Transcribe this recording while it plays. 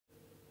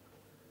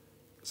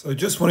So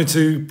just wanted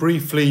to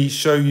briefly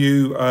show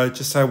you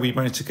just how we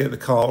managed to get the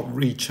car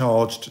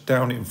recharged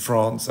down in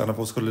France, and I've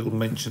also got a little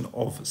mention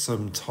of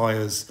some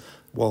tyres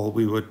while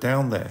we were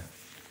down there.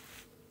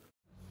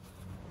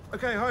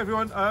 Okay, hi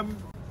everyone.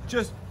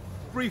 Just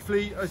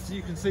briefly, as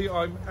you can see,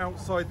 I'm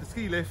outside the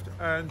ski lift,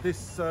 and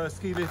this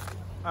ski lift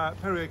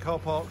at Perrier car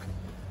park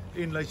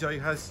in Les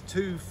Gets has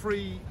two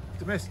free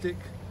domestic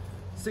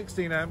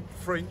 16 amp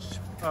French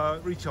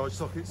recharge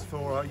sockets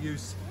for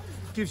use.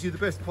 Gives you the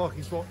best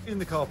parking spot in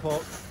the car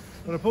park.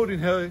 When I pulled in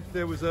here,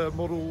 there was a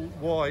Model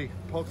Y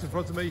parked in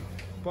front of me,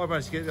 but I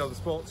managed to get the other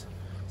spot.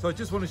 So I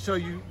just want to show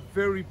you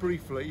very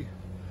briefly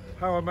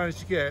how I managed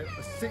to get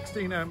a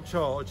 16 amp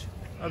charge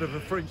out of a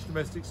French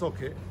domestic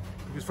socket,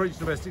 because French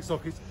domestic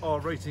sockets are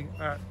rating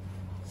at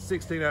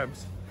 16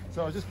 amps.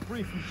 So I'll just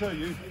briefly show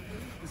you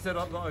the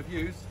setup that I've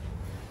used.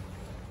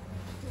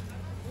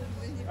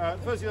 The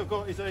first thing I've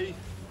got is a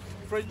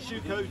French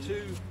Schuko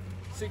 2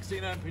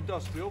 16 amp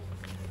industrial.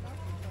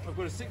 I've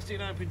got a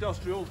 16 amp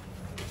industrial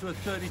to a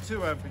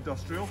 32 amp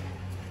industrial.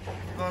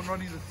 And I'm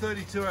running the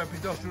 32 amp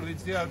industrial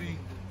into the Audi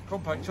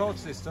compact charge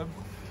system,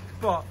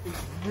 but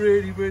it's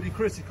really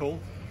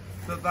critical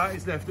that that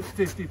is left at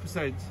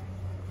 50%,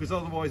 because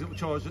otherwise it will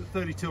charge at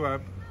 32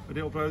 amp and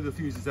it will blow the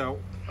fuses out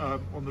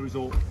on the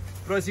resort.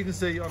 But as you can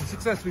see, I'm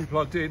successfully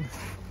plugged in.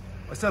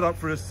 I set up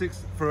for an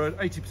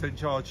 80%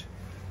 charge,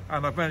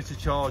 and I've managed to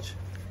charge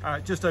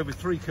at just over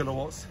 3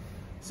 kilowatts,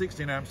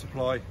 16 amp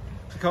supply.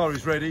 The car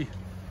is ready.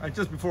 And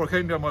just before I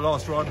came down my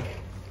last run,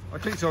 I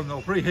clicked on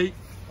the preheat.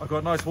 I've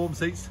got nice warm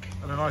seats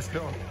and a nice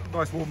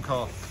warm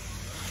car.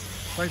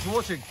 Thanks for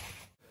watching.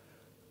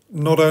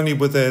 Not only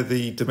were there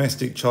the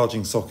domestic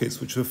charging sockets,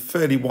 which were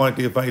fairly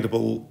widely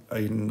available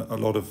in a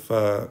lot of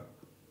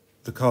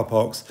the car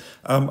parks,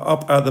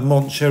 up at the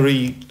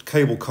Montcherry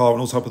cable car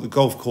and also up at the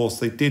golf course,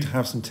 they did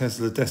have some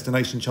Tesla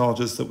destination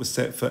chargers that were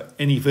set for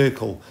any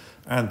vehicle,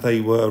 and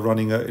they were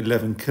running at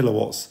 11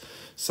 kilowatts.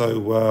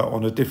 So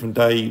on a different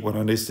day, when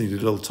I just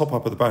needed a little top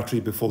up of the battery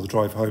before the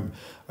drive home,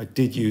 I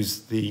did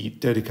use the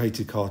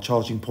dedicated car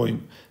charging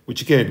point,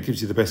 which again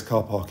gives you the best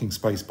car parking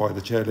space by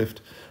the chairlift.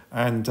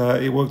 And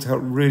it worked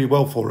out really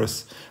well for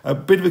us. A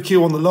bit of a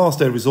queue on the last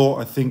day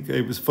resort. I think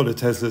it was full of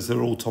Teslas.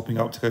 They're all topping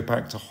up to go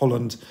back to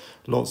Holland.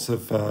 Lots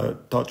of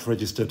Dutch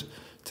registered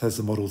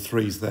Tesla Model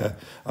 3s there.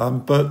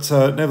 But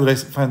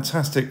nevertheless,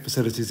 fantastic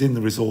facilities in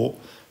the resort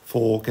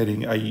for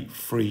getting a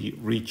free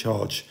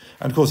recharge.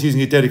 And of course,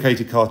 using a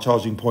dedicated car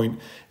charging point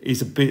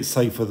is a bit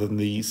safer than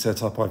the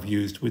setup I've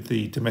used with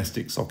the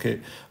domestic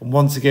socket. And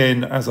once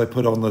again, as I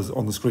put on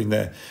the screen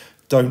there,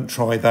 don't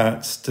try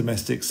that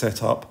domestic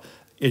setup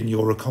in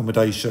your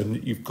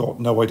accommodation. You've got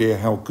no idea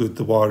how good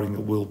the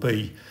wiring will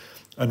be.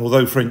 And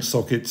although French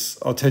sockets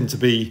tend to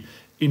be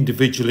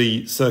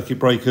individually circuit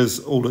breakers,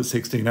 all at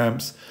 16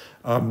 amps,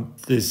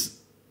 there's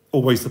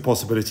always the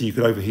possibility you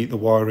could overheat the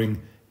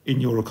wiring in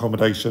your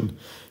accommodation.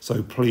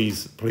 So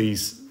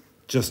please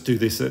just do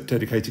this at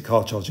dedicated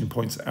car charging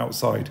points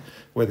outside,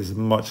 where there's a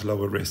much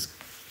lower risk.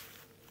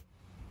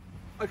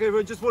 Okay,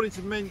 well, just wanted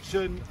to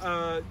mention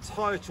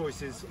tyre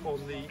choices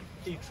on the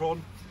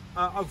e-tron.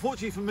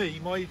 Unfortunately for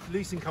me, my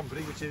leasing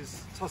company, which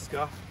is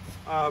Tusker,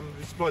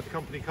 who supplied the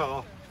company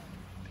car,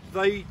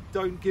 they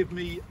don't give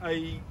me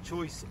a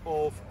choice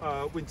of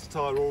winter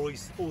tyre or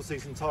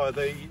all-season tyre.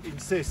 They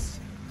insist,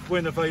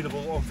 when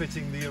available, on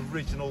fitting the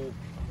original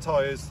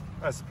tyres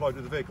as supplied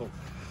with the vehicle.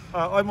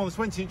 I'm on the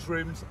 20-inch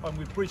rims. I'm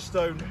with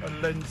Bridgestone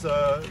and Lens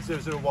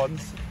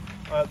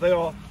 001s. They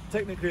are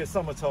technically a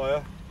summer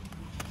tyre.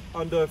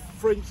 Under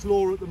French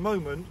law at the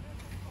moment,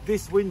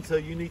 this winter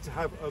you need to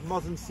have a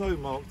mud and snow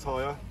mark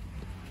tyre,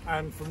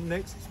 and from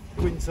next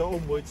winter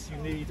onwards you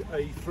need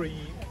a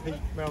 3-peak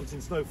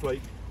mountain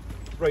snowflake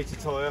rated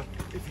tyre.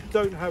 If you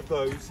don't have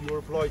those, you're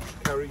obliged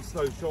to carry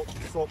snow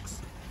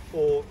socks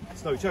or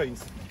snow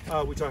chains,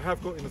 which I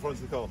have got in the front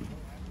of the car.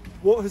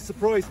 What has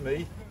surprised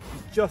me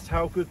is just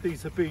how good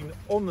these have been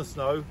on the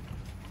snow,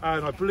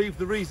 and I believe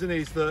the reason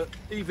is that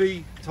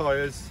EV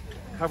tyres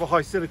have a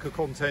high silica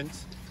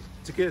content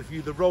to give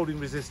you the rolling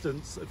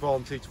resistance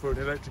advantage for an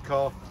electric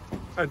car,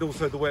 and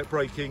also the wet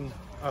braking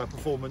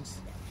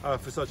performance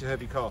for such a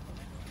heavy car.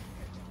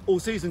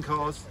 All-season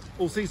tyres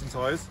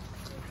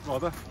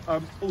rather,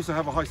 also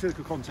have a high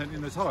silica content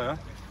in the tyre,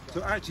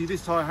 so actually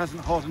this tyre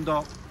hasn't hardened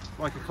up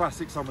like a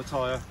classic summer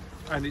tyre,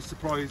 and it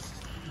surprised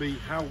me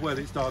how well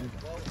it's done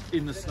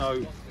in the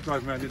snow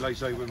driving around in Les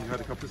Gets when we had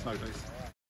a couple of snow days.